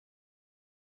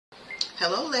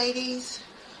Hello, ladies.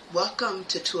 Welcome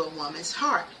to A Woman's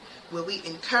Heart, where we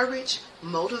encourage,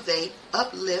 motivate,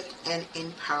 uplift, and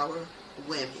empower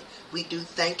women. We do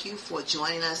thank you for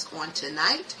joining us on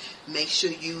tonight. Make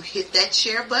sure you hit that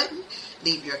share button,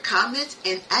 leave your comments,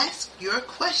 and ask your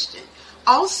question.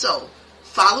 Also,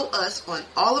 follow us on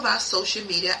all of our social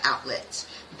media outlets.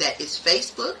 That is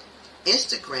Facebook,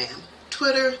 Instagram,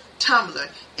 Twitter, Tumblr,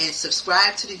 and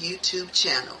subscribe to the YouTube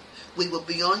channel. We will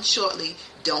be on shortly.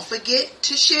 Don't forget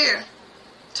to share.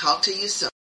 Talk to you soon.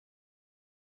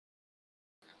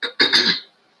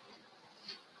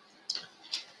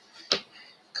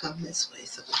 Come this way.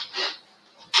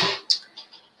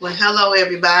 Well, hello,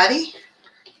 everybody.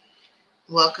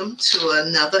 Welcome to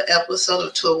another episode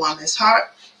of To a Woman's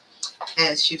Heart.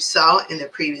 As you saw in the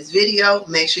previous video,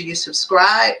 make sure you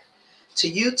subscribe to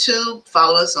YouTube.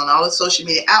 Follow us on all the social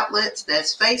media outlets.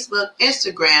 That's Facebook,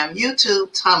 Instagram,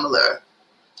 YouTube, Tumblr.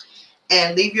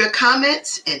 And leave your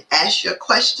comments and ask your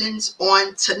questions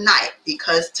on tonight,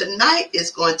 because tonight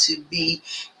is going to be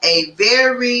a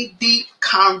very deep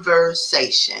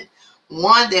conversation.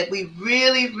 One that we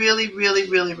really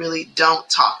don't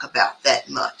talk about that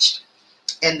much.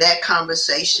 And that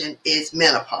conversation is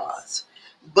menopause.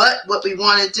 But what we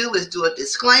want to do is do a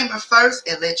disclaimer first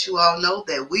and let you all know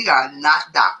that we are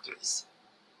not doctors.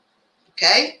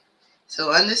 Okay?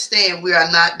 So understand we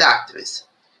are not doctors.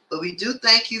 But we do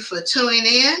thank you for tuning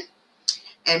in,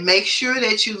 and make sure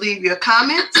that you leave your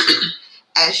comments,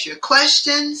 ask your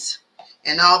questions,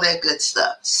 and all that good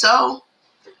stuff. So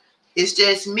it's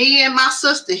just me and my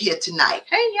sister here tonight.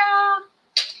 Hey, y'all.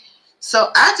 So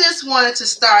I just wanted to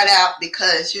start out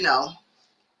because,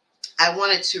 I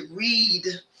wanted to read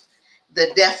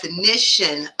the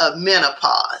definition of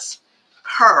menopause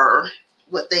per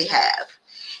what they have.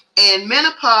 And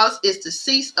menopause is the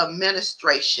cease of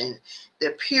menstruation.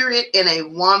 The period in a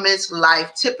woman's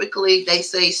life, typically, they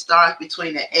say, starts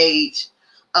between the age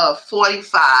of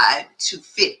 45 to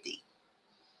 50.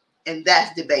 And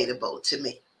that's debatable to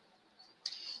me.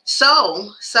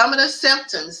 So, some of the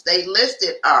symptoms they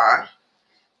listed are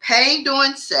pain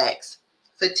during sex,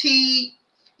 fatigue,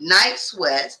 night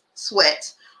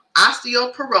sweats,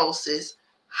 osteoporosis,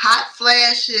 hot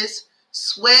flashes,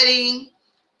 sweating,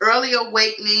 early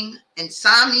awakening,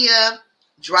 insomnia,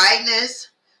 dryness,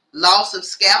 loss of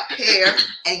scalp hair,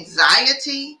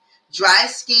 anxiety, dry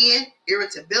skin,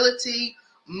 irritability,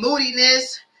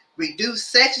 moodiness,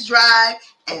 reduced sex drive,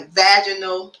 and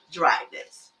vaginal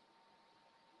dryness.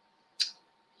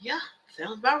 Yeah,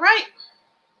 sounds about right.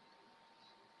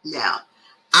 Now,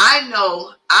 I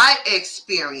know I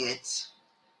experience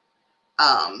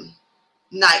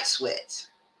night sweats.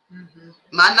 Mm-hmm.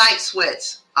 My night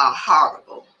sweats are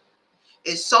horrible.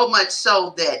 It's so much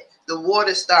so that the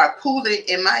water started pooling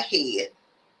in my head,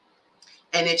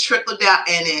 and it trickled down,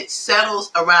 and it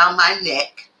settles around my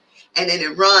neck, and then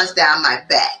it runs down my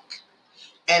back.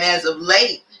 And as of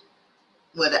late,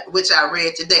 which I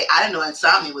read today, I didn't know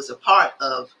insomnia was a part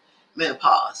of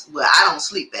menopause. Well, I don't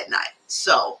sleep at night,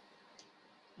 so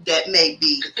that may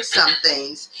be some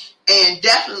things. And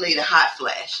definitely the hot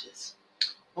flashes.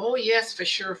 Oh, yes, for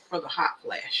sure, for the hot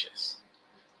flashes.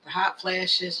 The hot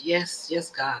flashes, yes,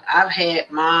 God. I've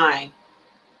had mine.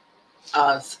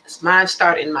 Mine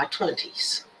started in my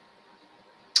 20s.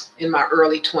 In my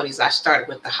early 20s, I started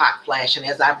with the hot flash. And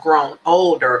as I've grown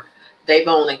older, they've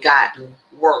only gotten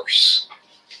worse.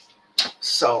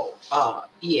 So,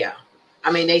 yeah.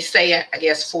 I mean, they say, I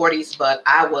guess, 40s, but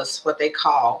I was what they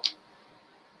call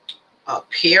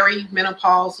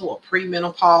perimenopausal or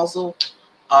premenopausal,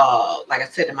 like I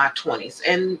said, in my 20s.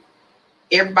 And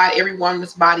every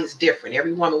woman's body is different.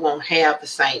 Every woman won't have the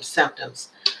same symptoms.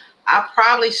 I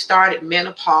probably started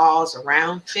menopause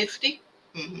around 50.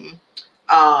 Mm-hmm.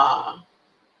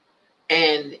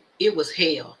 And it was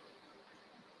hell.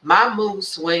 My mood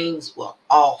swings were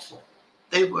awful.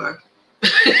 They were.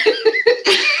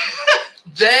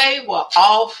 They were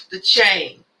off the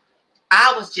chain.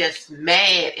 I was just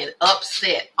mad and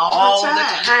upset all the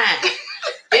time.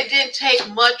 It didn't take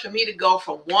much for me to go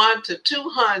from 1 to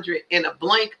 200 in a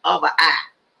blink of an eye.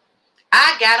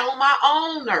 I got on my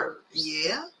own nerves.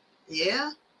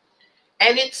 Yeah.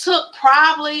 And it took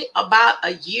probably about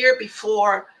a year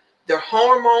before the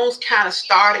hormones kind of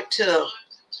started to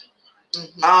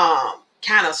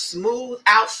kind of smooth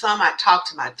out some. I talked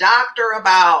to my doctor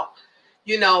about,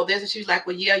 this, and she was like,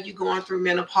 well, yeah, you're going through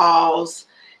menopause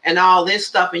and all this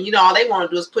stuff. And, all they want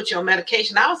to do is put you on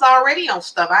medication. I was already on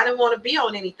stuff. I didn't want to be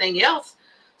on anything else.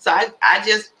 So I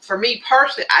just, for me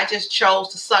personally, I just chose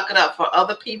to suck it up. For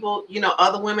other people,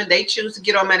 other women, they choose to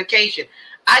get on medication.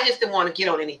 I just didn't want to get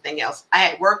on anything else. I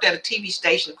had worked at a TV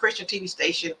station, a Christian TV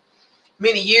station,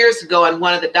 many years ago, and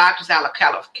one of the doctors out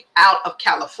of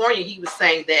California, he was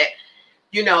saying that,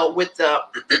 you know, with the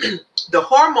the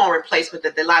hormone replacement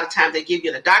that a lot of times they give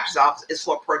you in the doctor's office is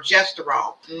for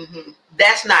progesterone. Mm-hmm.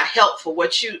 That's not helpful.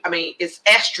 It's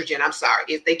estrogen. I'm sorry,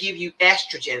 if they give you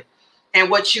estrogen. And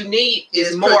what you need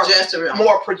is more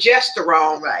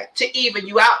progesterone right, to even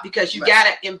you out, because you got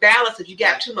an imbalance if you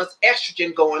got too much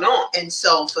estrogen going on. And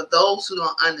so for those who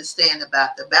don't understand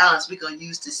about the balance, we're going to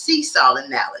use the seesaw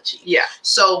analogy. Yeah.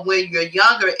 So when you're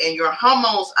younger and your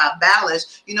hormones are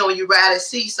balanced, you know, when you ride a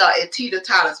seesaw, it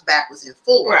teeter-totters backwards and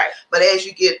forward. Right. But as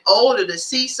you get older, the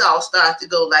seesaw starts to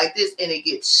go like this and it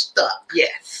gets stuck.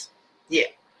 Yes. Yeah.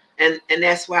 And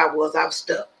that's why I was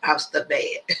stuck. I was stuck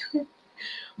bad.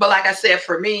 But like I said,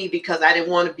 for me, because I didn't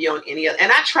want to be on any other,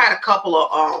 and I tried a couple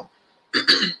of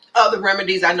other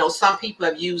remedies. I know some people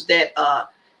have used that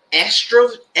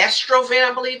Estroven,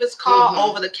 I believe it's called,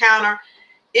 over the counter.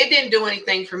 It didn't do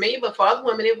anything for me, but for other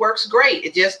women, it works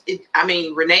great.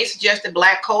 Renee suggested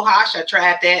black cohosh. I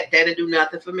tried that. That didn't do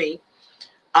nothing for me.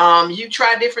 You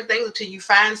try different things until you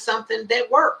find something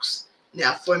that works.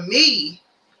 Now, for me,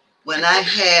 when I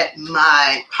had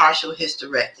my partial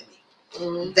hysterectomy,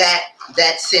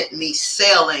 that sent me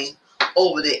sailing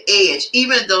over the edge.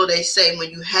 Even though they say when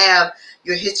you have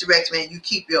your hysterectomy and you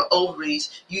keep your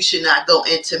ovaries, you should not go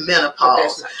into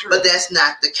menopause. But that's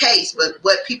not the case. But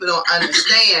what people don't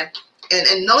understand,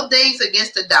 and no things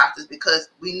against the doctors, because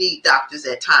we need doctors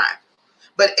at times,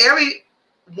 but every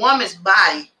woman's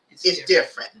body is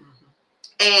different.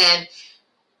 And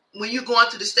when you're going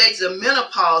through the stages of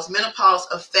menopause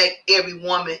affect every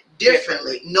woman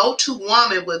differently. No two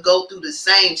women will go through the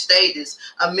same stages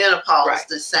of menopause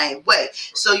the same way.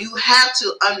 So you have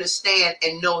to understand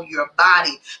and know your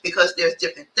body, because there's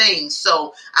different things.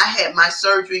 So I had my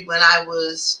surgery when I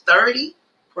was 30.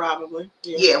 Probably.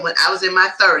 Yeah, when I was in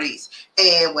my 30s.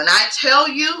 And when I tell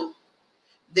you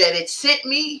that it sent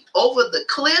me over the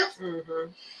cliff,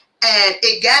 and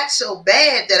it got so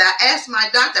bad that I asked my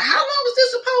doctor, how long is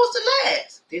this supposed to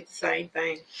last? Did the same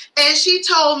thing. And she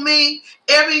told me,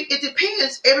 it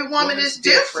depends. Every woman is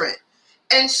different.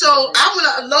 And so I went,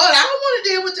 Lord, I don't want to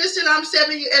deal with this, and I'm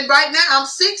 70, and right now I'm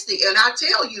 60. And I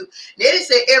tell you, they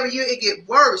say every year it get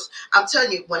worse. I'm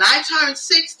telling you, when I turned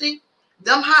 60,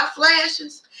 them hot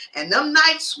flashes and them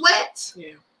night sweats,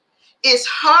 it's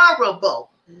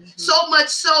horrible. So much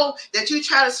so that you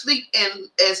try to sleep in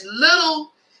as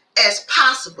little as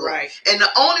possible. And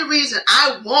the only reason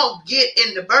I won't get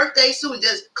in the birthday suit and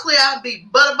just clear out and be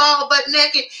butterball butt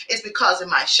naked is because of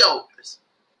my shoulders.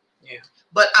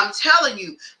 But I'm telling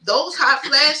you, those hot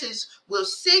flashes will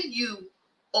send you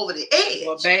over the edge.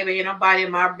 Well, baby, ain't nobody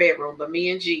in my bedroom but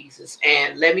me and Jesus.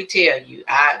 And let me tell you,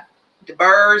 the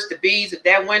birds, the bees, if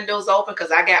that window's open,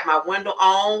 because I got my window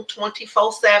on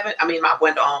 24/7. I mean, my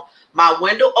window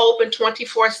open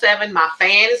 24/7. My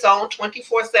fan is on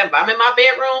 24/7. I'm in my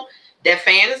bedroom, that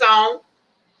fan is on,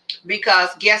 because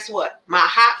guess what? My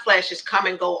hot flashes come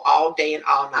and go all day and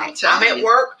all night. I'm at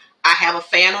work. I have a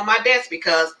fan on my desk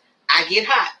because I get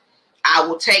hot. I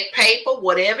will take paper,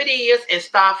 whatever it is, and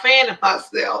start fanning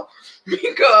myself,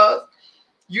 because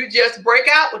you just break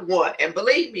out with one. And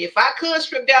believe me, if I could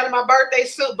strip down in my birthday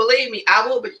suit, believe me, I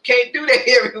would, but you can't do that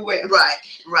everywhere. Right.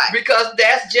 Because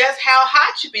that's just how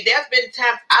hot you be. There's been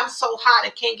times I'm so hot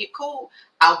and can't get cool.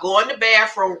 I'll go in the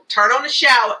bathroom, turn on the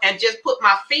shower, and just put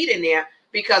my feet in there,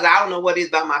 because I don't know what it is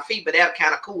about my feet, but that'll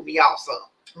kind of cool me off some.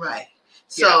 Right.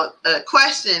 So a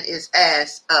question is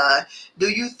asked, do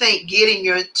you think getting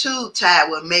your tube tied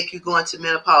will make you go into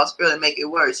menopause early and make it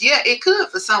worse? Yeah, it could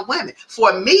for some women.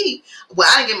 For me, well,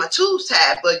 I didn't get my tubes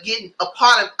tied, but getting a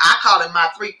part of, I call it my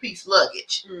 3-piece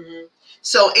luggage.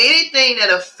 So anything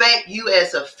that affect you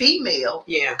as a female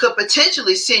could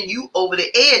potentially send you over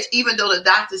the edge, even though the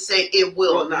doctor said it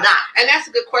will not. And that's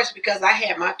a good question, because I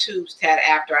had my tubes tied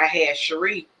after I had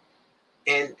Cherie.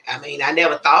 And I mean, I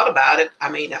never thought about it. I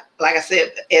mean, like I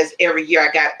said, as every year I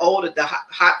got older, the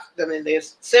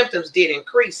symptoms did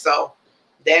increase. So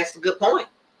that's a good point.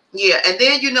 Yeah. And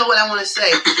then, you know what I want to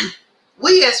say?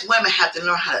 We as women have to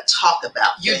learn how to talk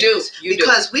about things.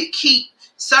 Because we keep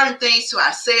certain things to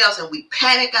ourselves, and we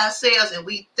panic ourselves, and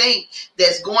we think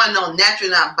that's going on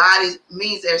naturally in our bodies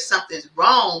means there's something's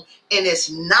wrong, and it's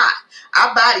not.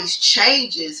 Our bodies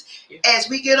changes as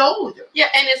we get older. Yeah,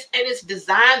 and it's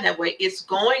designed that way. It's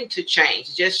going to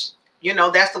change. Just, you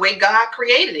know, that's the way God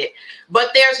created it.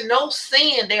 But there's no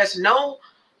sin. There's nothing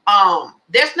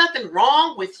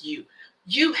wrong with you.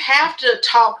 You have to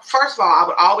talk. First of all, I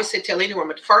would always say, tell any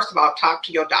woman, first of all, talk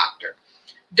to your doctor.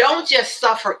 Don't just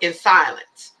suffer in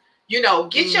silence. You know,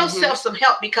 get yourself some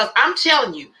help, because I'm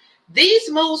telling you,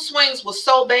 These mood swings were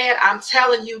so bad, I'm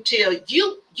telling you, till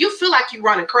you feel like you're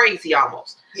running crazy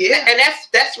almost. Yeah. And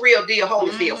that's real deal,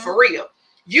 Holyfield, for real.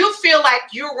 You feel like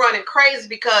you're running crazy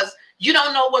because you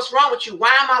don't know what's wrong with you.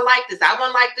 Why am I like this? I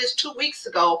wasn't like this 2 weeks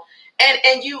ago.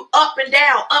 And you up and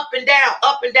down, up and down,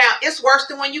 up and down. It's worse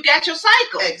than when you got your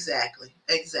cycle. Exactly.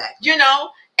 You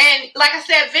know, and like I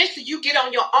said, eventually you get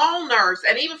on your own nerves.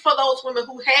 And even for those women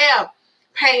who have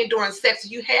pain during sex,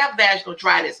 you have vaginal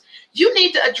dryness, you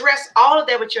need to address all of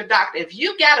that with your doctor. If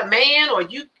you got a man or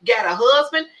you got a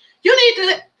husband, you need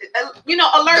to,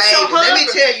 alert Baby, your husband. Let me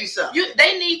tell you something.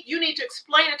 You need to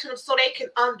explain it to them so they can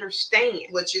understand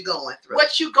what you're going through.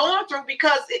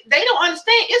 Because they don't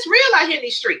understand. It's real out here in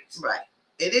these streets. Right.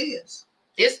 It is.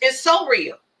 It's so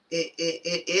real. It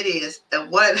is.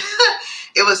 And what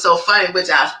it was so funny, which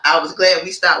I was glad we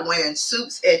stopped wearing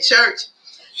suits at church.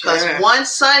 Because one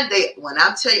Sunday, when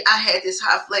I'm telling you, I had this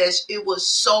hot flash, it was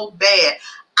so bad.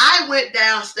 I went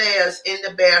downstairs in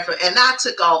the bathroom and I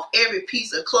took off every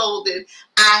piece of clothing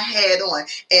I had on.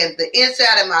 And the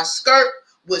inside of my skirt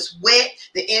was wet.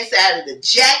 The inside of the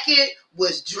jacket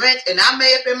was drenched. And I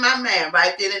made up in my mind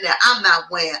right then and there, I'm not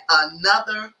wearing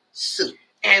another suit.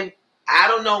 And I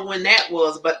don't know when that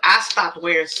was, but I stopped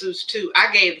wearing suits too.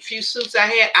 I gave a few suits I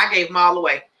gave them all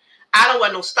away. I don't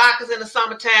wear no stockings in the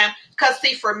summertime. Because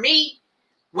see, for me,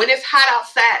 when it's hot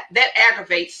outside, that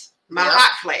aggravates my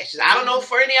hot flashes. I don't know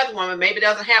for any other woman. Maybe it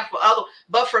doesn't happen for other.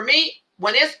 But for me,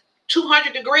 when it's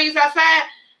 200 degrees outside,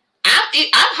 I'm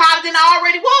hotter than I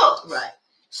already was. Right.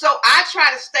 So I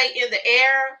try to stay in the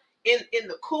air, in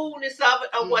the coolness of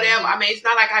it or whatever. I mean, it's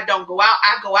not like I don't go out.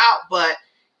 I go out, but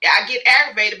I get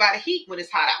aggravated by the heat when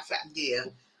it's hot outside. Yeah.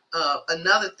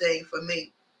 Another thing for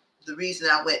me, the reason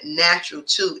I went natural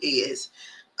too is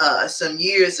some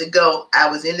years ago, I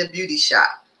was in the beauty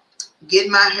shop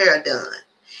getting my hair done.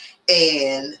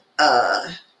 And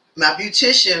my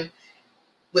beautician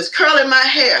was curling my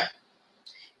hair.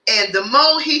 And the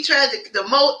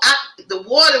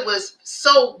water was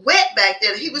so wet back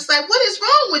there. He was like, what is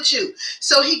wrong with you?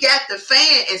 So he got the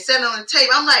fan and set it on the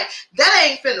table. I'm like, that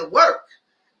ain't finna work.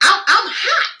 I'm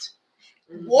hot.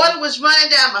 Water was running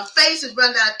down. My face is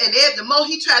running down. And the more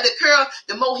he tried to curl,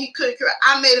 the more he couldn't curl.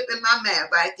 I made up in my mind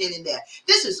right then and there.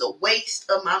 This is a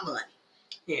waste of my money.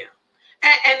 Yeah.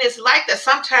 And it's like that.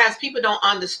 Sometimes people don't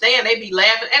understand. They be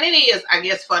laughing. And it is, I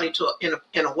guess, funny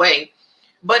in a way.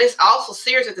 But it's also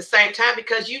serious at the same time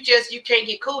because you can't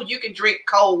get cool. You can drink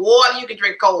cold water. You can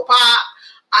drink cold pop,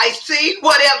 iced tea,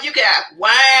 whatever. You can have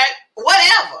wine,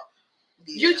 whatever.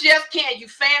 Yeah. You just can't. You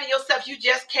fan yourself. You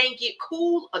just can't get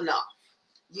cool enough.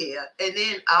 Yeah. And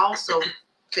then I also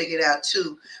figured out,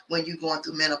 too, when you're going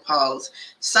through menopause,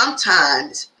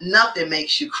 sometimes nothing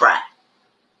makes you cry.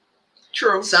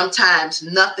 True. Sometimes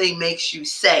nothing makes you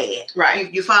sad.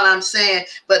 Right. You find what I'm saying?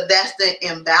 But that's the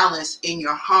imbalance in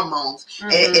your hormones.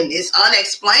 And it's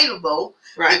unexplainable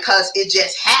because it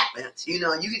just happens. You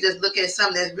know, and you can just look at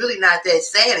something that's really not that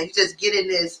sad and you just get in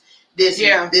this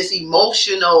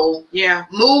emotional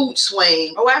mood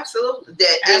swing. Oh, absolutely.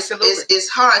 It's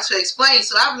hard to explain.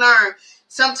 So I've learned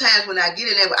sometimes when I get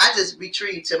in there, I just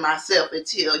retrieve to myself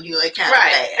until, it kind of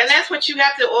passes. And that's what you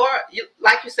have to,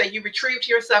 like you say, you retrieve to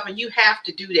yourself and you have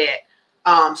to do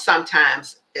that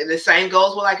sometimes. And the same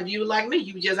goes with, like, if you were like me,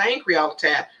 you were just angry all the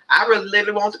time. I really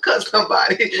literally want to cut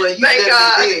somebody. Well, you thank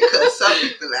God did cut some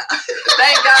people out.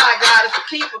 Thank God is a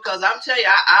keeper, because I'm telling you,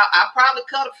 I probably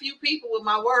cut a few people with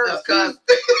my words, because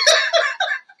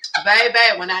baby,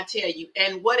 when I tell you,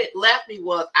 and what it left me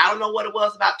was, I don't know what it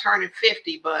was about turning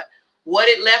 50, but what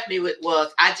it left me with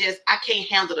was, I can't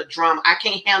handle the drama. I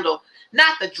can't handle,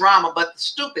 not the drama, but the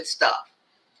stupid stuff.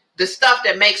 The stuff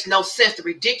that makes no sense, the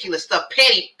ridiculous stuff,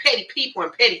 petty people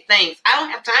and petty things. I don't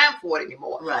have time for it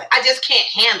anymore. Right. I just can't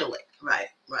handle it. Right.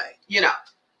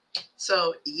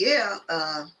 So,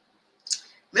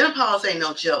 menopause ain't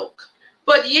no joke.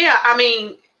 But I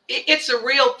mean, it's a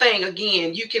real thing.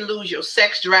 Again, you can lose your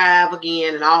sex drive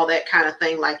again and all that kind of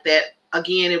thing like that.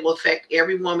 Again, it will affect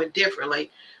every woman differently.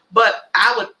 But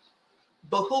I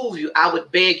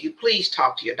would beg you, please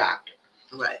talk to your doctor.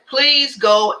 Right. Please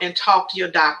go and talk to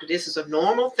your doctor. This is a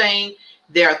normal thing.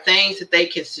 There are things that they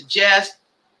can suggest,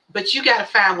 but you got to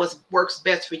find what works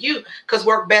best for you, because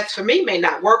what best for me may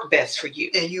not work best for you.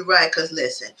 And you're right, because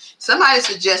listen, somebody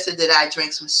suggested that I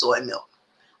drink some soy milk.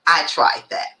 I tried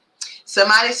that.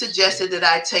 Somebody suggested that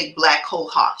I take black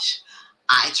cohosh.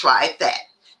 I tried that.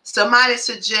 Somebody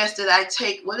suggested I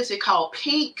take, what is it called?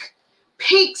 Pink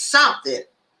something.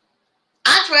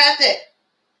 I tried that.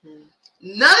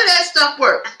 None of that stuff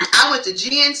worked. I went to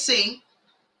GNC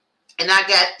and I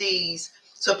got these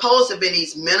supposed to be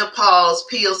these menopause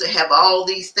pills that have all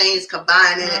these things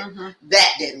combined in it.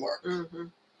 That didn't work. None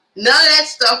of that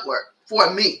stuff worked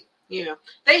for me. Yeah,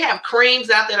 they have creams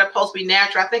out there that are supposed to be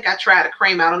natural. I think I tried a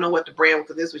cream. I don't know what the brand was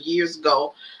because this was years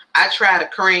ago. I tried a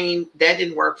cream that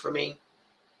didn't work for me.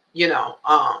 You know,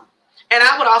 and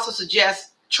I would also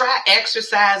suggest try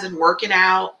exercise and working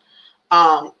out,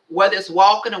 whether it's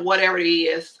walking or whatever it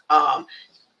is.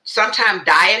 Sometimes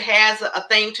diet has a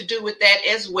thing to do with that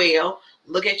as well.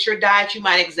 Look at your diet. You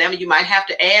might examine. You might have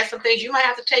to add some things. You might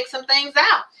have to take some things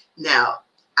out. Now,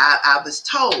 I was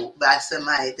told by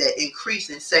somebody that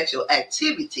increasing sexual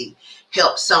activity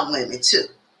helps some women too.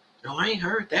 No, I ain't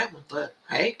heard that one, but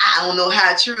hey. I don't know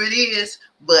how true it is,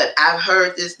 but I've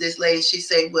heard this lady, she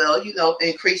say, well, you know,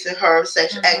 increasing her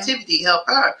sexual activity help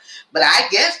her. But I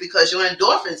guess because your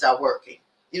endorphins are working.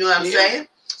 You know what I'm saying?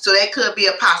 So that could be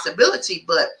a possibility,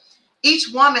 but each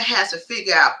woman has to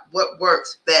figure out what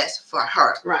works best for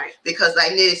her. Right. Because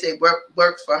like Nettie said, what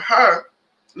works for her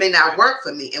may not work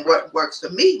for me, and what works for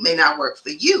me may not work for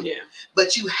you. Yeah.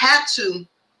 But you have to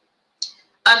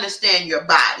understand your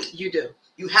body. You do.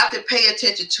 You have to pay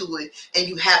attention to it, and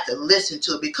you have to listen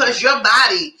to it, because your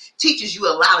body teaches you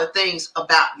a lot of things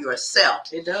about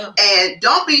yourself. It does. And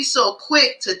don't be so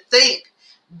quick to think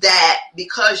that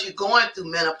because you're going through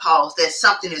menopause that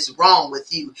something is wrong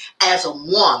with you as a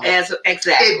woman.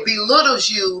 Exactly. It belittles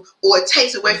you or it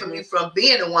takes away from you from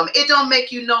being a woman. It don't make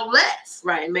you no less.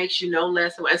 Right. It makes you no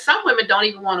less. And some women don't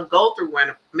even want to go through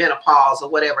menopause or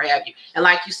whatever have you. And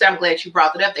like you said, I'm glad you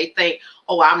brought it up. They think,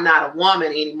 oh, I'm not a woman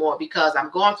anymore because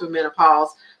I'm going through menopause.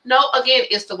 No, again,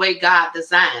 it's the way God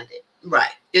designed it.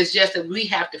 Right. It's just that you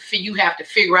have to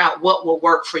figure out what will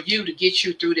work for you to get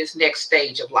you through this next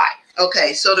stage of life.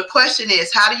 Okay, so the question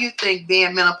is, how do you think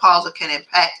being menopausal can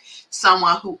impact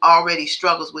someone who already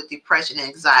struggles with depression and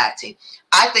anxiety?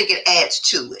 I think it adds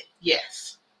to it.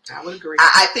 Yes, I would agree.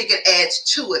 I think it adds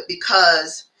to it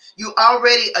because you're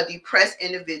already a depressed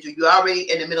individual. You're already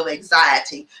in the middle of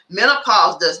anxiety.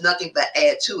 Menopause does nothing but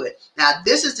add to it. Now,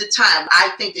 this is the time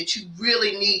I think that you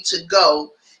really need to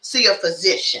go see a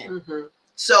physician.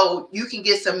 So you can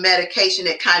get some medication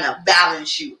that kind of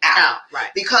balance you out.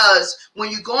 Right. Because when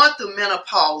you're going through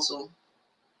menopausal,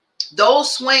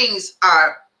 those swings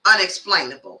are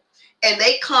unexplainable. And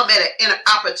they come at an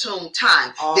inopportune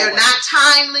time. Always. They're not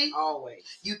timely. Always.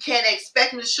 You can't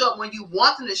expect them to show up when you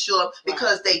want them to show up,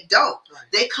 because they don't. Right.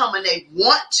 They come when they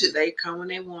want to. They come when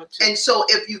they want to. And so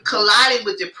if you colliding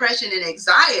with depression and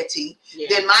anxiety,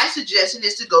 then my suggestion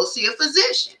is to go see a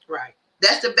physician. Right.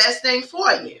 That's the best thing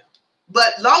for you.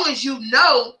 But long as you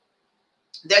know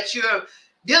that you're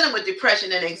dealing with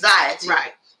depression and anxiety,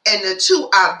 right, and the two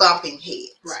are bumping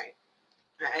heads. Right.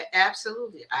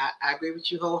 Absolutely. I agree with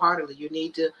you wholeheartedly. You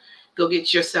need to go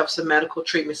get yourself some medical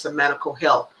treatment, some medical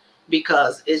help,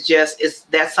 because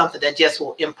that's something that just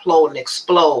will implode and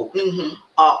explode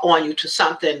on you to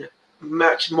something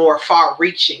much more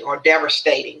far-reaching or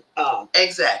devastating.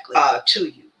 Exactly. To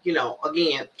you. You know,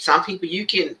 again, some people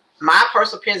my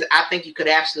personal opinion, I think you could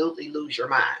absolutely lose your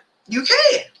mind. You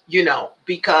can. You know,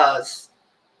 because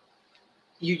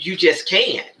you just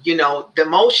can't. You know, the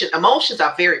emotions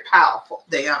are very powerful.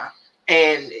 They are.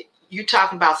 And you're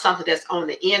talking about something that's on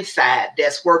the inside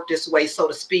that's worked this way, so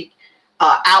to speak,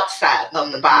 outside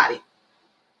of the body.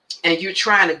 And you're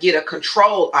trying to get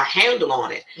a handle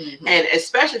on it. And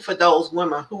especially for those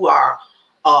women who are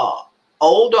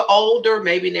older,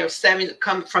 maybe in their 70s,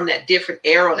 come from that different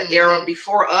era, the era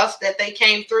before us that they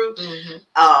came through.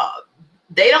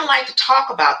 They don't like to talk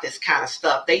about this kind of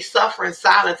stuff. They suffer in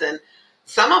silence, and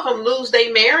some of them lose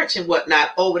their marriage and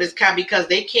whatnot over this kind, because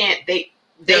they can't. They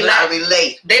not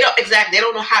relate. They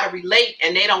don't know how to relate,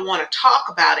 and they don't want to talk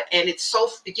about it. And it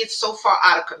gets so far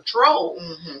out of control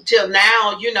till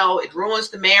now. You know, it ruins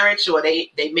the marriage, or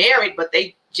they married, but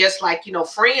they just like, you know,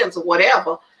 friends or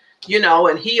whatever. You know,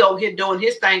 and he over here doing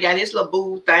his thing, got his little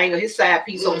boo thing or his side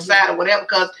piece on the side or whatever,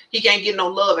 because he can't get no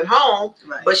love at home.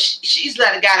 Right. But she's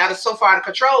let it got out of so far out of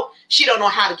control, she don't know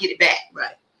how to get it back.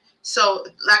 Right. So,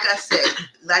 like I said,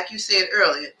 like you said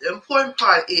earlier, the important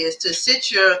part is to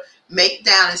sit your mate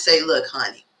down and say, look,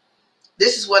 honey,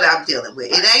 this is what I'm dealing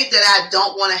with. Right. It ain't that I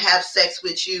don't want to have sex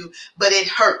with you, but it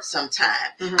hurts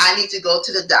sometimes. I need to go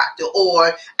to the doctor,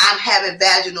 or I'm having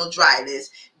vaginal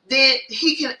dryness. Then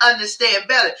he can understand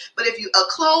better. But if you a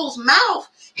closed mouth,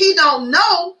 he don't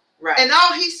know. Right. And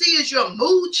all he sees is your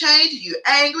mood change. You're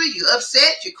angry, you're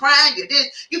upset, you're crying,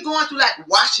 you're going through like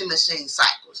washing machine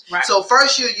cycles. Right. So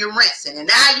first you're rinsing, and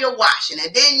now you're washing,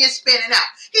 and then you're spinning out.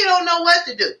 He don't know what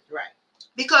to do. Right.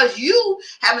 because you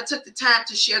haven't took the time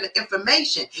to share the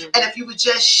information. Mm-hmm. And if you would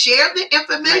just share the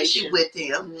information with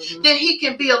him, mm-hmm. then he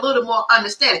can be a little more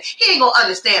understanding. He ain't gonna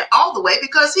understand all the way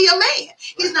because he a man. Right.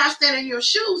 He's not standing in your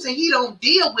shoes, and he don't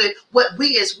deal with what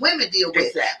we as women deal with.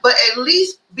 Exactly. But at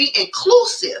least be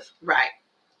inclusive, right?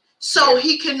 So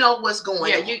he can know what's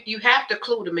going on. Yeah, you have to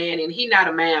clue the man in. He's not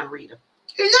a mind reader.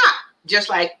 You're not. Just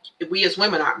like we as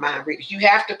women aren't mind readers. You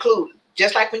have to clue.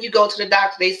 Just like when you go to the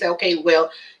doctor, they say, okay, well,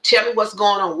 tell me what's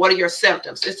going on. What are your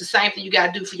symptoms? It's the same thing you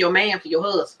got to do for your man, for your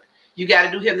husband. You got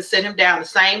to do him to sit him down the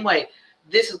same way.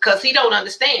 This is because he don't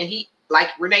understand. He, like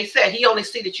Renee said, he only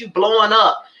see that you blowing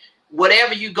up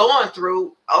whatever you going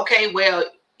through. Okay, well,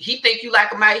 he think you like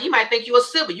he might think you a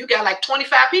civil. You got like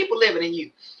 25 people living in you.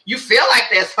 You feel like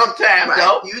that sometimes, right.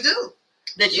 though. You do.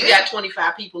 That you got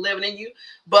 25 people living in you.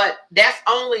 But that's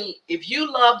only if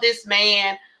you love this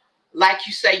man like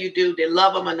you say you do, then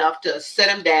love him enough to sit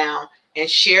him down and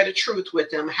share the truth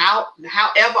with him.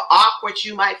 However awkward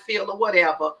you might feel or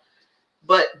whatever,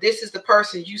 but this is the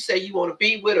person you say you want to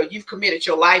be with or you've committed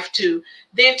your life to,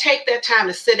 then take that time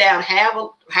to sit down, have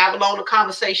a long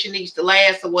conversation needs to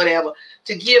last or whatever,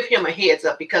 to give him a heads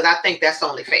up, because I think that's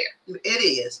only fair. It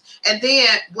is. And then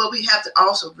what we have to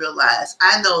also realize,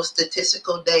 I know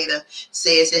statistical data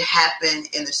says it happened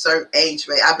in a certain age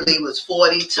rate. I believe it was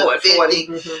 40 to 50. 40.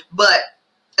 Mm-hmm. But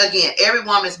again, every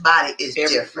woman's body is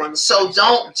different. So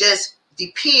don't just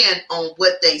depend on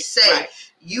what they say. Right.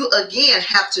 You again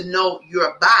have to know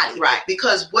your body, right?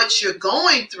 Because what you're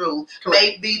going through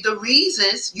may be the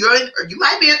reasons you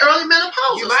might be in early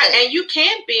menopause. You might, and you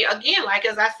can be again, like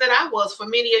as I said, I was for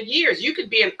many of years. You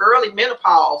could be in early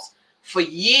menopause for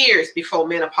years before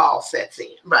menopause sets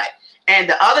in, right? And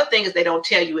the other thing is they don't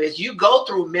tell you is you go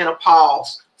through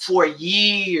menopause for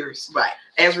years, right?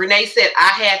 As Renee said, I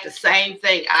had the same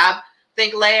thing. I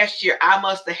think last year I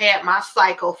must have had my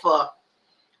cycle for.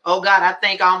 Oh God, I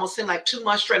think I almost seemed like 2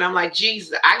 months straight. I'm like,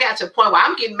 Jesus, I got to a point where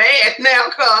I'm getting mad now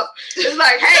because it's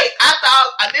like, hey, I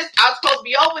thought I was supposed to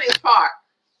be over this part.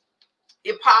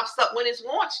 It pops up when it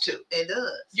wants to. It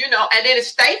does. You know, and then it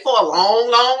stays for a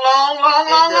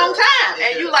long time.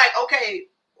 And you're like, okay,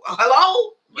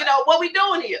 hello? Right. You know, what we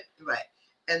doing here? Right.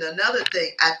 And another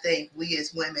thing I think we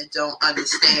as women don't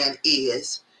understand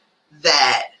is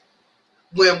that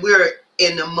when we're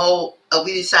in the mode of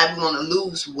we decide we want to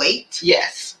lose weight.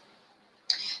 Yes.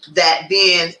 That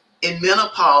then in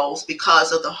menopause,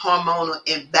 because of the hormonal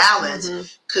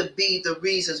imbalance, could be the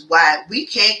reasons why we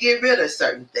can't get rid of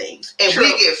certain things. And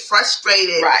we get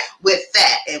frustrated with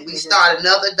that. And we start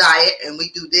another diet and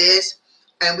we do this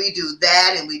and we do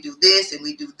that and we do this and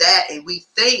we do that. And we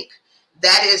think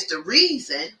that is the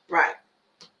reason. Right.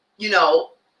 You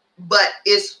know, but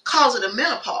it's cause of the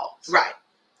menopause. Right.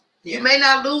 Yeah. You may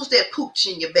not lose that pooch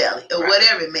in your belly or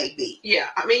whatever it may be. Yeah,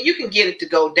 I mean, you can get it to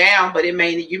go down, but you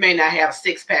may not have a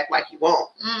 6-pack like you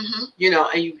want. Mm-hmm. You know,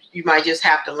 and you might just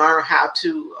have to learn how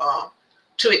to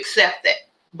accept that.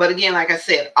 But again, like I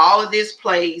said, all of this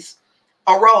plays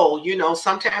a role. You know,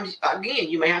 sometimes again,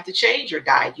 you may have to change your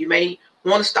diet. You may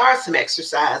want to start some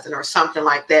exercising or something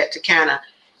like that to kind of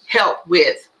help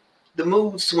with the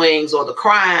mood swings or the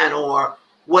crying or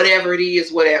whatever it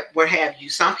is, what have you.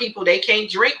 Some people, they can't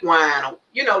drink wine. Or,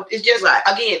 you know, it's just,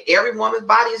 again, every woman's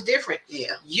body is different.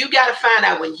 Yeah. You got to find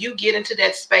out when you get into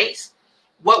that space,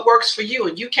 what works for you.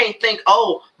 And you can't think,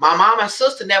 oh, my mom and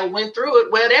sister never went through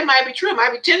it. Well, that might be true. It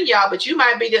might be 10 of y'all, but you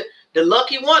might be the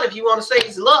lucky one, if you want to say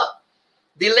it's luck.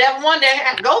 The 11th one that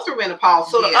had to go through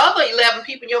menopause. So the other 11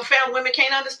 people in your family, women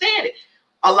can't understand it.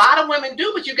 A lot of women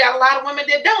do, but you got a lot of women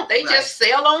that don't. They just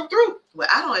sail on through. Well,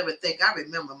 I don't even think I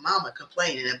remember Mama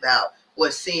complaining about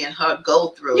what seeing her go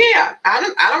through. Yeah, I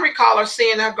don't recall her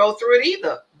seeing her go through it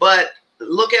either. But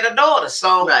look at her daughter.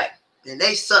 So and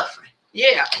they suffering.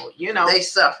 Yeah, you know, they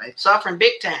suffering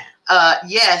big time.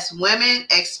 Yes, women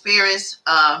experience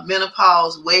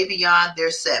menopause way beyond their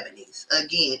 70s.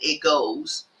 Again, it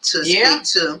goes to speak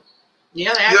to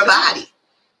your body.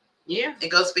 Yeah. It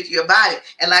goes speak to your body.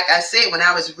 And like I said, when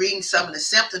I was reading some of the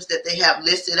symptoms that they have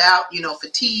listed out, you know,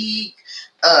 fatigue,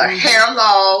 hair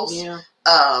loss,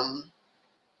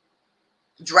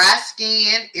 dry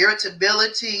skin,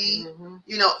 irritability,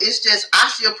 you know, it's just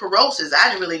osteoporosis. I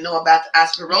didn't really know about the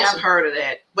osteoporosis. Yeah, I've heard of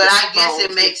that. But I guess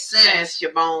it makes sense.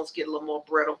 Your bones get a little more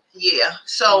brittle. Yeah.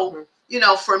 So, you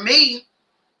know, for me,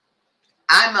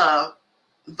 I'm a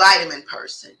vitamin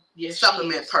person. Yes,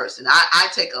 supplement person. I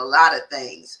take a lot of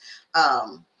things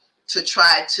to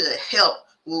try to help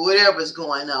with whatever's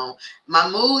going on. My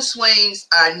mood swings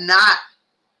are not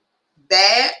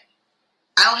bad.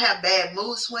 I don't have bad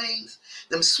mood swings.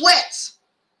 Them sweats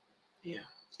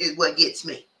is what gets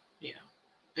me. Yeah.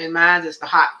 And mine is the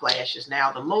hot flashes.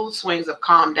 Now the mood swings have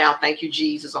calmed down. Thank you,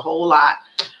 Jesus, a whole lot.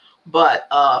 But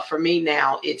for me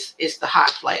now, it's the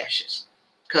hot flashes.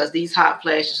 Because these hot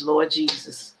flashes, Lord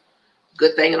Jesus,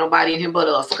 good thing nobody in here but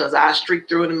us, because I streak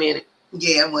through in a minute.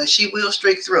 Yeah, well, she will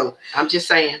streak through. I'm just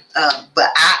saying.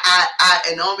 But I,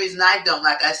 and the only reason I don't,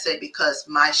 like I said, because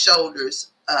my shoulders,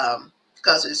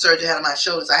 because of the surgery I had on my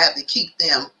shoulders, I have to keep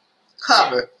them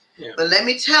covered. Yeah. But let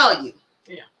me tell you,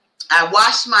 I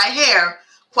wash my hair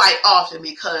quite often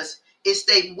because it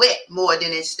stayed wet more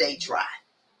than it stayed dry.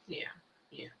 Yeah.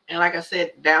 And like I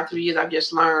said, down through the years, I've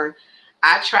just learned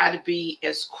I try to be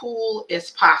as cool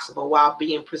as possible while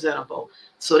being presentable.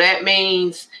 So that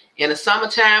means in the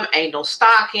summertime, ain't no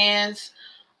stockings.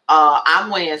 I'm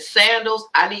wearing sandals.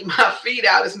 I need my feet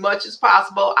out as much as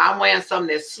possible. I'm wearing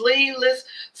something that's sleeveless,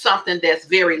 something that's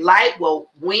very light. Well,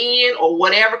 wind or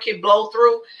whatever can blow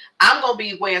through. I'm going to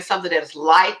be wearing something that's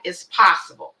light as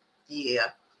possible. Yeah.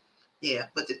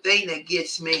 But the thing that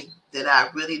gets me that I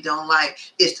really don't like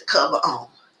is the cover on,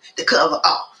 the cover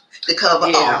off, the cover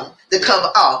on, the cover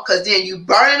off. Because then you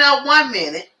burning up 1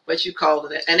 minute. But you cold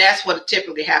it. And that's what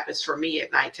typically happens for me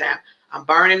at nighttime. I'm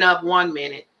burning up 1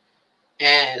 minute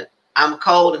and I'm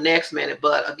cold the next minute.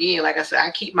 But again, like I said,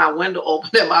 I keep my window open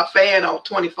and my fan on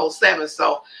 24/7.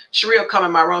 So Sheree come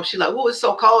in my room. She's like, "Oh, it's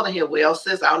so cold in here." Well,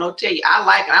 sis, I don't know what to tell you. I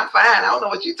like it. I'm fine. I don't know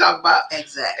what you talking about.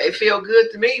 Exactly. It feel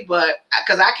good to me, but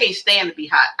because I can't stand to be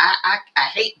hot. I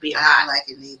hate being hot. I don't like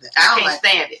it neither. I can't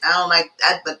stand it. I don't like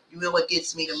that. But you know what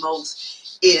gets me the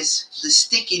most is the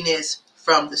stickiness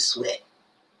from the sweat.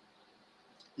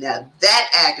 Now that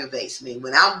aggravates me.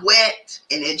 When I'm wet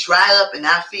and it dry up and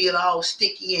I feel all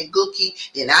sticky and gooky,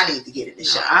 then I need to get in the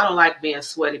shower. I don't like being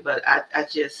sweaty, but I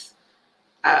just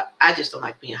don't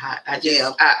like being hot. I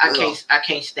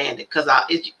can't stand it because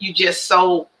you just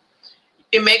so,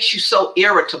 it makes you so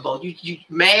irritable. You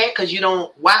mad because you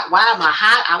don't. Why am I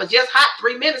hot? I was just hot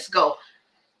 3 minutes ago.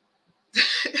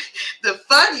 The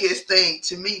funniest thing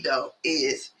to me though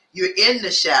is you're in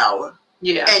the shower.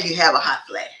 Yeah. And you have a hot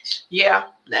flash. Yeah.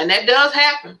 And that does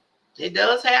happen. It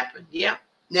does happen. Yeah.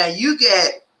 Now you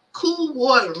get cool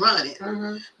water running,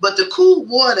 but the cool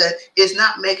water is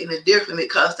not making a difference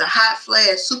because the hot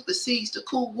flash supersedes the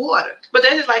cool water. But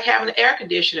that's just like having the air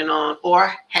conditioning on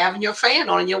or having your fan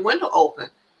on and your window open.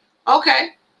 Okay.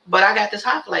 But I got this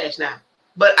hot flash now.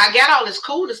 But I got all this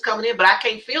coolness coming in, but I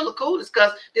can't feel the coolness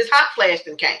because this hot flash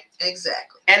done came.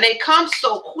 Exactly. And they come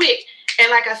so quick. And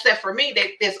like I said, for me,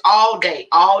 it's all day.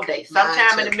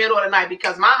 Sometime in the middle of the night,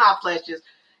 because my hot flashes,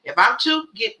 if I'm to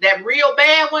get that real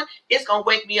bad one, it's going to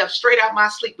wake me up straight out of my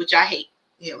sleep, which I hate.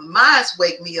 Yeah, mine's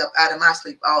wake me up out of my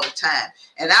sleep all the time.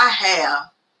 And I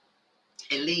have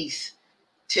at least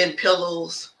 10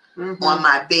 pillows on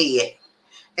my bed.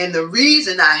 And the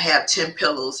reason I have 10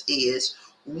 pillows is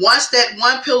once that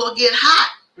one pillow get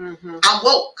hot, I'm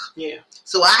woke. Yeah.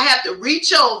 So I have to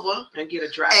reach over and get a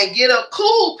dry and get a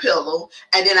cool pillow,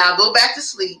 and then I'll go back to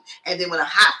sleep. And then when a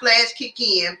hot flash kick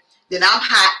in, then I'm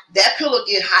hot. That pillow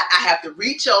get hot. I have to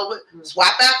reach over,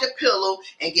 swap out the pillow,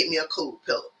 and get me a cool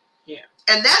pillow. Yeah.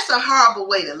 And that's a horrible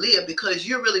way to live because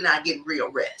you're really not getting real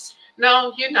rest.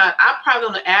 No, you're not. I probably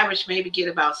on the average maybe get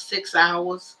about 6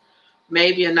 hours,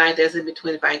 maybe a night that's in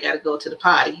between if I ain't got to go to the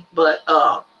potty. But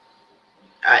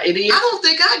it is. I don't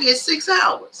think I get 6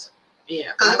 hours.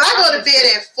 Yeah. Because if I go to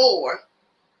bed at 4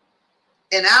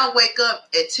 and I'll wake up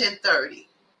at 10:30,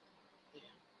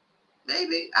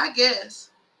 maybe, I guess.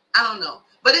 I don't know.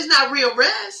 But it's not real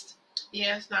rest.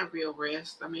 Yeah, it's not real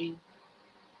rest. I mean,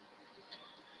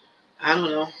 I don't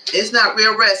know. It's not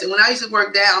real rest. And when I used to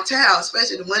work downtown,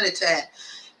 especially in the wintertime,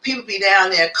 people be down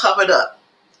there covered up.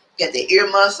 Got their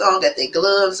earmuffs on, got their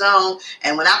gloves on.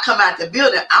 And when I come out the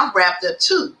building, I'm wrapped up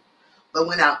too. But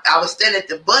when I was standing at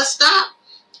the bus stop,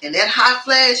 and that hot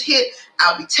flash hit,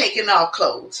 I'll be taking off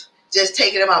clothes. Just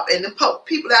taking them off. And the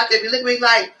people out there be looking at me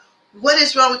like, what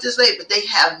is wrong with this lady? But they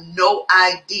have no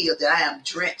idea that I am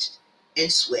drenched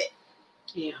in sweat.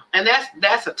 Yeah. And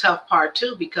that's a tough part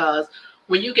too, because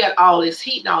when you get all this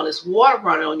heat and all this water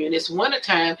running on you in this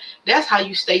wintertime, that's how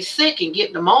you stay sick and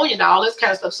get pneumonia and all this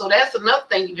kind of stuff. So that's another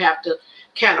thing you have to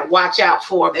kind of watch out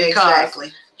for because,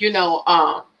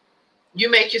 you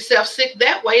make yourself sick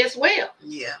that way as well.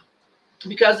 Yeah.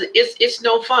 Because it's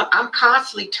no fun. I'm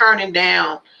constantly turning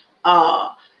down.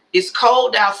 It's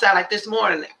cold outside. Like this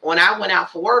morning when I went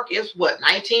out for work, it's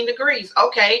 19 degrees.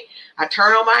 Okay, I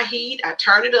turn on my heat. I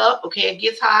turn it up. Okay, it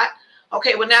gets hot.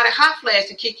 Okay, well now the hot flash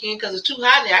to kick in because it's too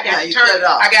hot there. I got to turn it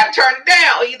off. I got to turn it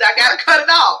down. Either I got to cut it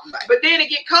off. Right. But then it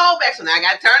get cold back, so now I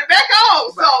got to turn it back on.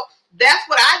 Right. So that's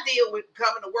what I deal with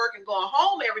coming to work and going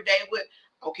home every day with.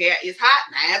 Okay, it's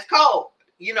hot now. It's cold.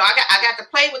 You know, I got to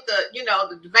play with the, you know,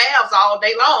 the valves all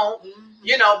day long,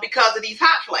 you know, because of these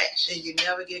hot flashes. And you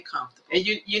never get comfortable. And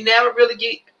you never really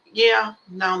get,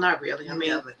 no, not really. You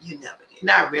never get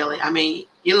not really. I mean,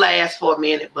 you last for a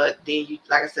minute, but then you,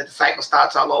 like I said, the cycle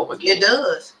starts all over again. It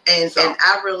does. And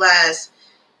I realize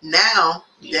now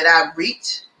that I've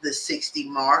reached the 60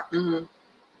 mark,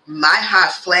 my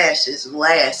hot flashes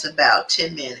last about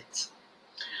 10 minutes.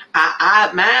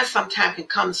 Mine sometimes can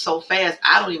come so fast,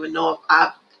 I don't even know if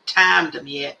I've timed them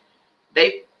yet.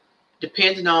 They,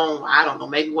 depending on, I don't know,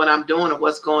 maybe what I'm doing or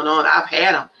what's going on, I've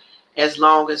had them as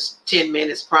long as 10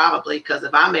 minutes probably, because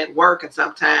if I'm at work and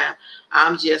sometime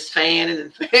I'm just fanning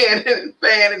and fanning and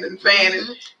fanning and fanning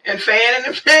and fanning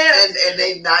and fanning. And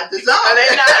they not dissolved. And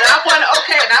they not, and I wonder,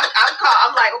 okay, and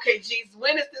I'm like, okay, geez,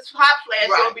 when is this hot flash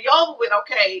going to be over with?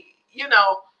 Okay, you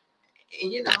know,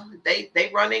 and you know, they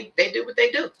do what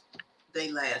they do. They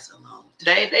last a long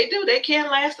time. They do. They can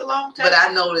last a long time. But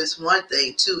I noticed one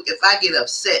thing too. If I get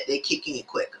upset, they kick in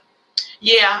quicker.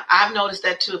 Yeah, I've noticed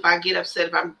that too. If I get upset,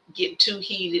 if I'm getting too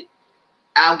heated,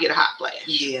 I'll get a hot flash.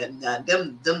 Yeah, nah,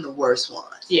 them the worst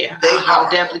ones. Yeah,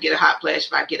 I'll definitely get a hot flash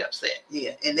if I get upset.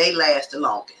 Yeah, and they last the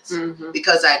longest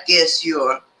because I guess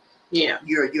your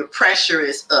pressure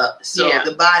is up, so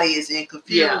the body is in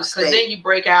confused state. Because then you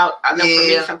break out. I know for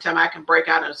me, sometimes I can break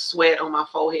out in sweat on my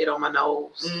forehead, on my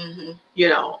nose. You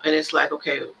know, and it's like,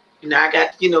 okay, you know, I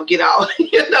got, you know, get all,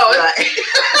 you know,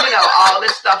 you know, all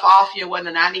this stuff off you,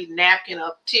 and I need a napkin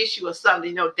or tissue or something,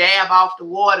 you know, dab off the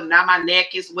water. Now my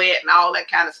neck is wet and all that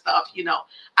kind of stuff. You know,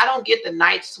 I don't get the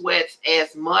night sweats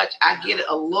as much. I get it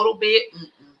a little bit,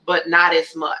 but not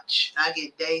as much. I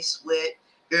get day sweat.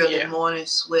 Early morning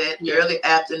sweat, early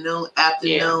afternoon,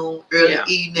 early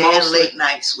evening, and late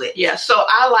night sweat. Yeah, so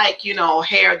I like, you know,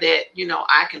 hair that, you know,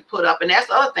 I can put up. And that's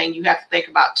the other thing you have to think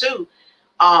about too.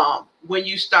 When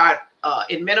you start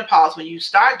in menopause, when you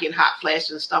start getting hot flashes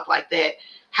and stuff like that,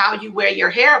 how you wear your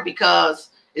hair,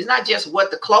 because it's not just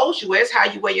what the clothes you wear, it's how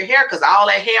you wear your hair, because all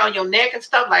that hair on your neck and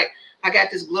stuff, like I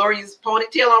got this glorious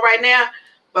ponytail on right now.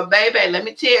 But baby, let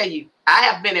me tell you, I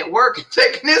have been at work and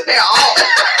taking this hair off.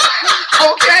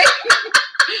 Okay?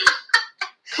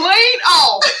 Clean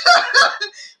off.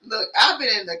 Look, I've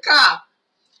been in the car,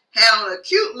 had on a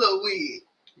cute little wig.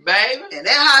 Baby. And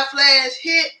that hot flash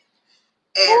hit,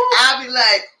 and I'll be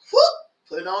like, whoop,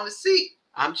 put it on the seat.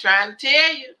 I'm trying to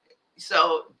tell you.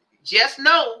 So just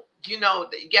know, you know,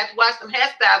 you got to watch them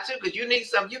hairstyles too, because you need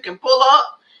something you can pull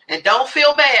up. And don't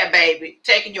feel bad, baby,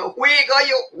 taking your wig or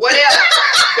your whatever.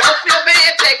 Don't feel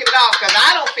bad taking it off, because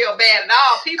I don't feel bad at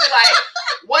all. People like,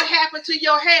 what happened to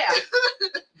your hair?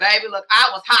 Baby, look, I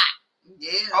was hot.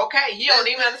 Yeah. Okay, you don't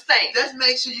even understand. Just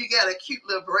make sure you got a cute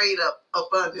little braid up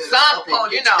under something,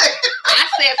 you know. I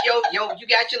say if you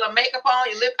got your little makeup on,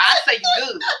 your lip, I say you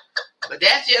good. But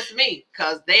that's just me,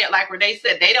 because they, like Renee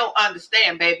said, they don't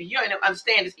understand, baby. You don't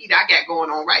understand this heat I got going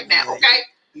on right now, okay?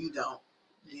 You don't.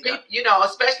 You know,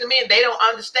 especially men, they don't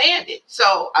understand it.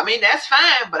 So, I mean, that's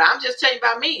fine, but I'm just telling you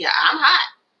about me. I'm hot.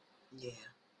 Yeah.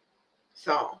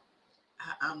 So.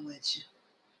 I'm with you.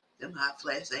 Them hot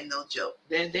flashes ain't no joke.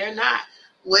 They're not.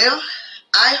 Well,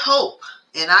 I hope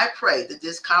and I pray that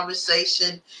this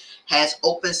conversation has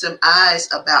opened some eyes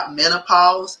about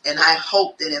menopause. And I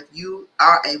hope that if you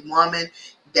are a woman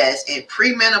that's in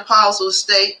premenopausal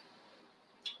state,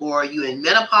 or you in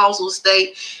menopausal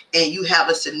state, and you have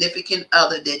a significant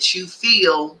other that you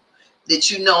feel that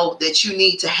you know that you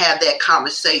need to have that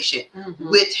conversation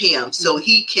with him so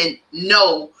he can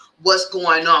know what's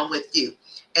going on with you.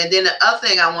 And then the other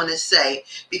thing I want to say,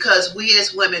 because we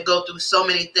as women go through so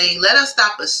many things, let us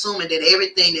stop assuming that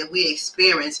everything that we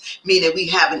experience means that we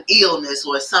have an illness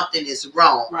or something is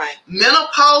wrong. Right.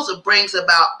 Menopause brings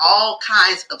about all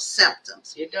kinds of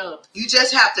symptoms. It does. You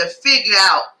just have to figure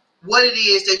out what it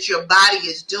is that your body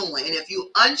is doing. And if you're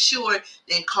unsure,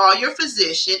 then call your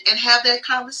physician and have that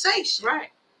conversation. Right.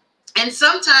 And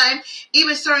sometimes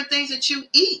even certain things that you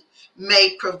eat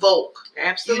may provoke,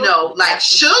 absolutely, you know, like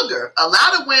sugar. A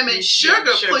lot of women,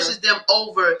 sugar pushes them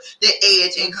over the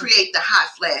edge and create the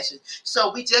hot flashes.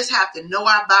 So we just have to know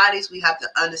our bodies. We have to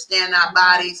understand our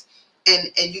bodies.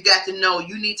 And you got to know,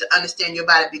 you need to understand your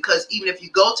body, because even if you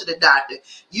go to the doctor,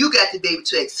 you got to be able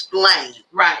to explain.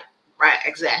 Right. Right,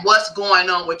 exactly. What's going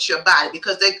on with your body,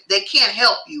 because they can't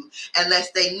help you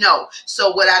unless they know.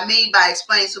 So what I mean by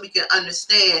explaining, so we can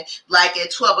understand, like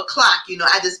at 12 o'clock, you know,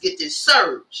 I just get this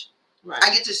surge. Right. I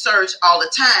get this surge all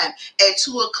the time. At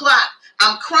 2 o'clock,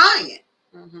 I'm crying.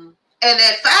 And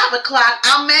at 5 o'clock,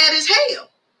 I'm mad as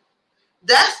hell.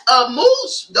 That's a mood.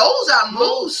 Those are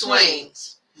mood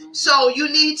swings. So you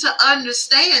need to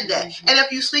understand that. And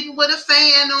if you're sleeping with a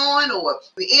fan on or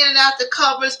in and out the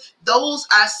covers, those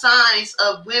are signs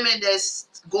of women that's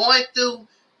going through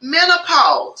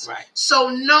menopause. Right. So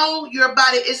know your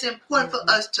body. It's important for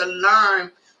us to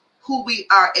learn who we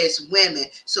are as women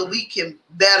so we can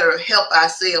better help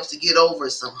ourselves to get over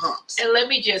some humps. And let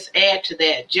me just add to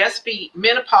that.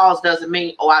 Menopause doesn't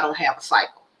mean, oh, I don't have a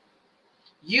cycle.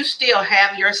 You still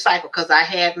have your cycle, because I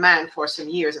had mine for some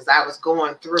years as I was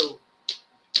going through,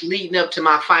 leading up to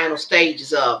my final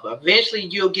stages of eventually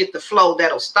you'll get the flow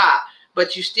that'll stop,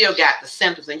 but you still got the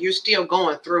symptoms and you're still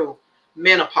going through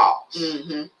menopause.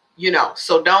 You know,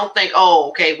 so don't think, oh,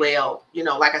 okay, well, you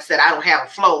know, like I said, I don't have a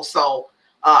flow, so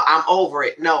I'm over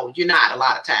it. No, you're not a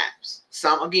lot of times.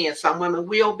 Some women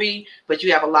will be, but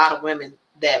you have a lot of women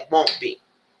that won't be.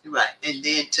 Right. And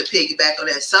then to piggyback on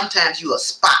that, sometimes you'll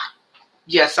spot.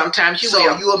 Yeah, sometimes you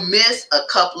will. So you'll miss a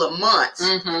couple of months,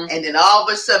 and then all of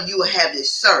a sudden you will have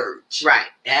this surge. Right.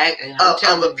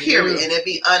 Of a period, and it'd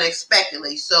be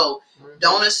unexpectedly. So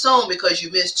don't assume because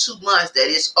you missed 2 months that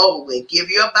it's over with. Give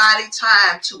your body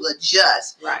time to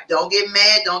adjust. Right. Don't get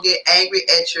mad. Don't get angry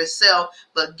at yourself,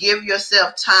 but give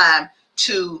yourself time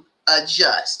to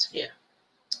adjust. Yeah.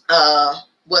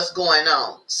 What's going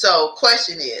on? So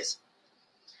question is,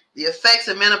 the effects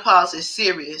of menopause is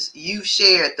serious. You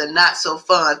shared the not so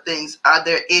fun things. Are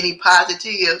there any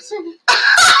positives?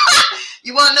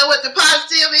 You want to know what the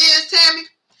positive is, Tammy?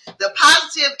 The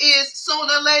positive is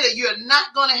sooner or later you're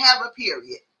not going to have a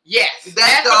period. Yes.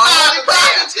 That's the only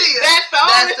positive.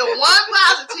 That's the one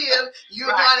positive you're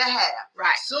going to have.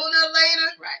 Right. Sooner or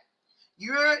later, right,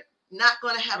 you're not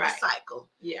going to have a cycle.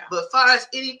 Yeah. But as far as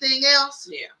anything else,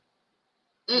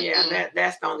 yeah,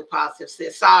 that's the only positive.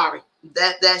 Sis, sorry.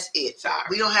 That's it. Sorry.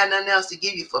 We don't have nothing else to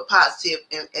give you for positive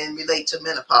and relate to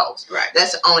menopause. Right.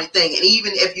 That's the only thing. And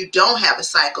even if you don't have a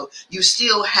cycle, you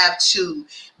still have to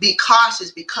be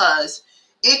cautious because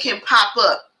it can pop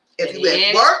up if you're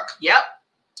at work. Yep.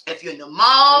 If you're in the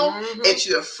mall, at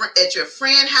your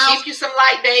friend house. Keep you some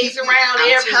light days around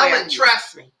everywhere.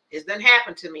 Trust me. It doesn't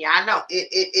happen to me. I know.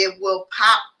 It will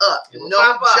pop up.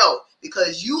 No joke.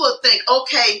 Because you will think,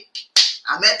 okay,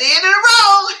 I'm at the end of the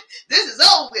road. This is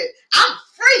over with. I'm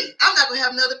free. I'm not going to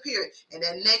have another period. And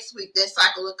then next week, that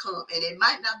cycle will come. And it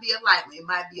might not be a light one. It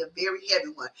might be a very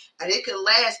heavy one. And it can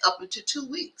last up into 2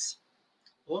 weeks.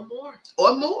 Or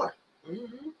more.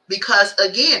 Because,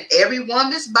 again, every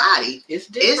woman's body is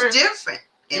different.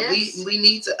 And we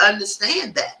need to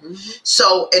understand that.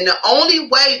 So, and the only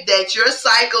way that your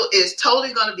cycle is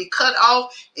totally going to be cut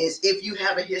off is if you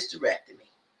have a hysterectomy.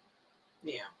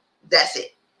 Yeah. That's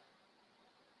it.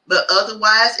 But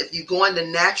otherwise, if you're going the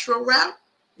natural route,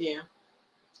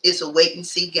 it's a wait and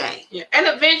see game. Yeah. And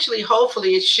eventually,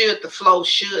 hopefully, the flow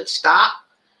should stop,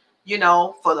 you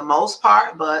know, for the most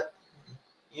part. But,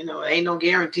 you know, it ain't no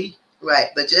guarantee. Right.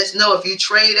 But just know if you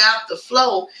trade out the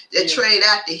flow, then trade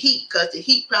out the heat, because the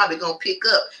heat probably going to pick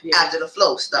up after the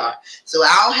flow start. So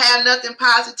I don't have nothing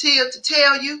positive to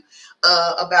tell you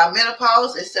about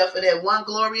menopause except for that one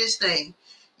glorious thing.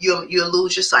 You'll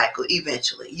lose your cycle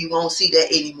eventually. You won't see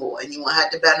that anymore. And you won't have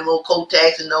to buy no more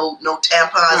Kotex and no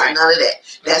tampons and none of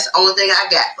that. That's the only thing I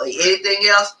got for you. Anything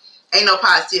else, ain't no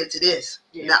positive to this.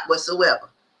 Not whatsoever.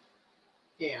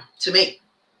 Yeah. To me.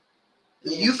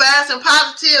 If you find some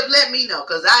positive, let me know.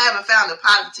 Because I haven't found a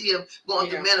positive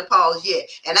going through menopause yet.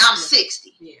 And I'm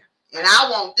 60. Yeah. And I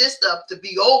want this stuff to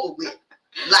be over with.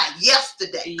 Like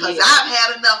yesterday. Because I've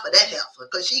had enough of that heifer.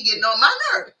 Because she getting on my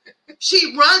nerve.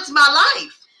 She runs my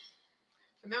life.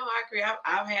 No, I agree.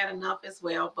 I've had enough as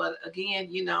well. But again,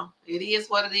 you know, it is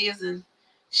what it is. And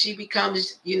she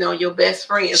becomes, you know, your best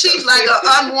friend. She's like an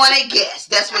unwanted guest.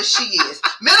 That's what she is.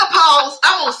 Menopause,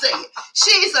 I won't say it.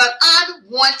 She's an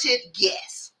unwanted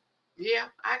guest. Yeah,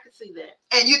 I can see that.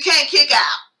 And you can't kick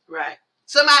out. Right.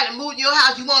 Somebody moved in your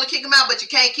house, you want to kick them out, but you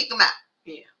can't kick them out.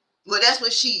 Yeah. Well, that's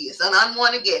what she is. An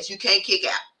unwanted guest. You can't kick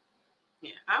out.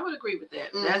 Yeah, I would agree with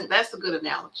that. That's a good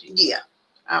analogy. Yeah.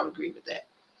 I would agree with that.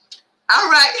 All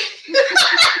right.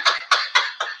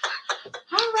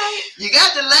 All right. You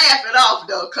got to laugh it off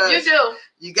though, cause you do.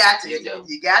 You got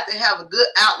to have a good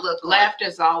outlook. Laughter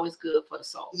is always good for the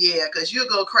soul. Yeah, because you'll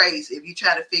go crazy if you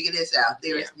try to figure this out.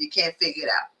 You can't figure it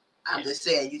out. I'm just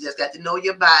saying, you just got to know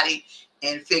your body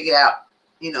and figure out,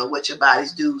 you know, what your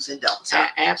body's do's and don'ts.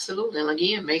 Absolutely. And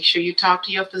again, make sure you talk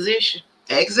to your physician.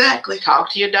 Exactly. Talk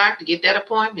to your doctor. Get that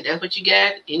appointment. That's what you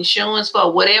got. Insurance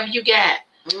for whatever you got.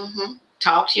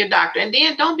 Talk to your doctor. And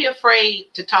then don't be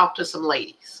afraid to talk to some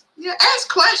ladies. Yeah,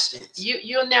 ask questions.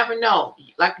 You'll never know.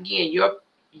 Like, again,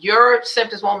 your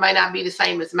symptoms might not be the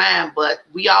same as mine, but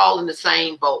we all in the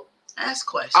same boat. Ask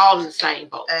questions. All in the same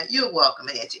boat. You're welcome,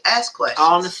 Angie. Ask questions.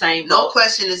 All in the same boat. No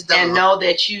question is dumb. And know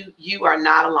that you are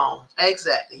not alone.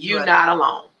 Exactly. You're not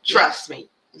alone. Trust me.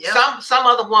 Yep. Some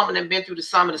other woman have been through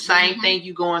some of the same thing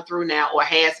you're going through now, or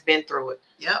has been through it.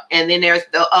 Yep. And then there's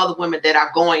the other women that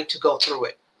are going to go through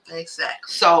it.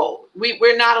 Exactly. So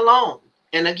we're not alone.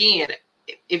 And again,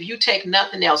 if you take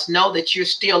nothing else, know that you're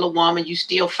still a woman. You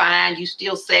still fine. You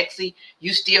still sexy.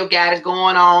 You still got it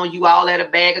going on. You all had a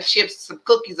bag of chips, some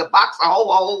cookies, a box of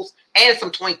Ho-Hos, and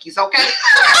some Twinkies. Okay.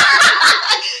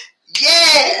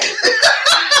 Yeah.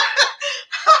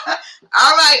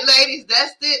 All right, ladies,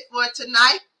 that's it for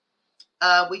tonight.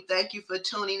 We thank you for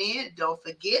tuning in. Don't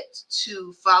forget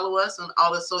to follow us on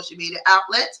all the social media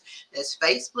outlets. That's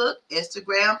Facebook,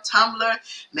 Instagram, Tumblr.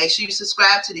 Make sure you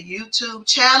subscribe to the YouTube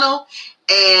channel.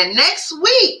 And next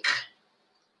week,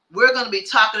 we're going to be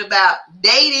talking about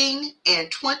dating in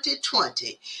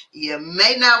 2020. You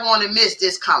may not want to miss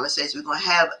this conversation. We're going to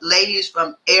have ladies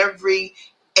from every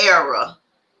era.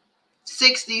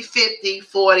 60, 50,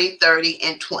 40, 30,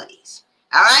 and 20s.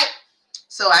 All right?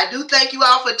 So I do thank you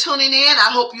all for tuning in. I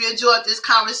hope you enjoyed this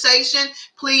conversation.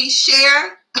 Please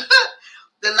share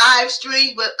the live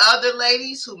stream with other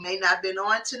ladies who may not have been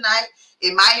on tonight.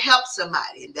 It might help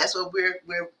somebody. And that's what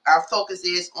our focus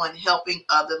is, on helping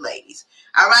other ladies.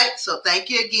 All right? So thank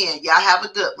you again. Y'all have a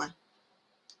good one.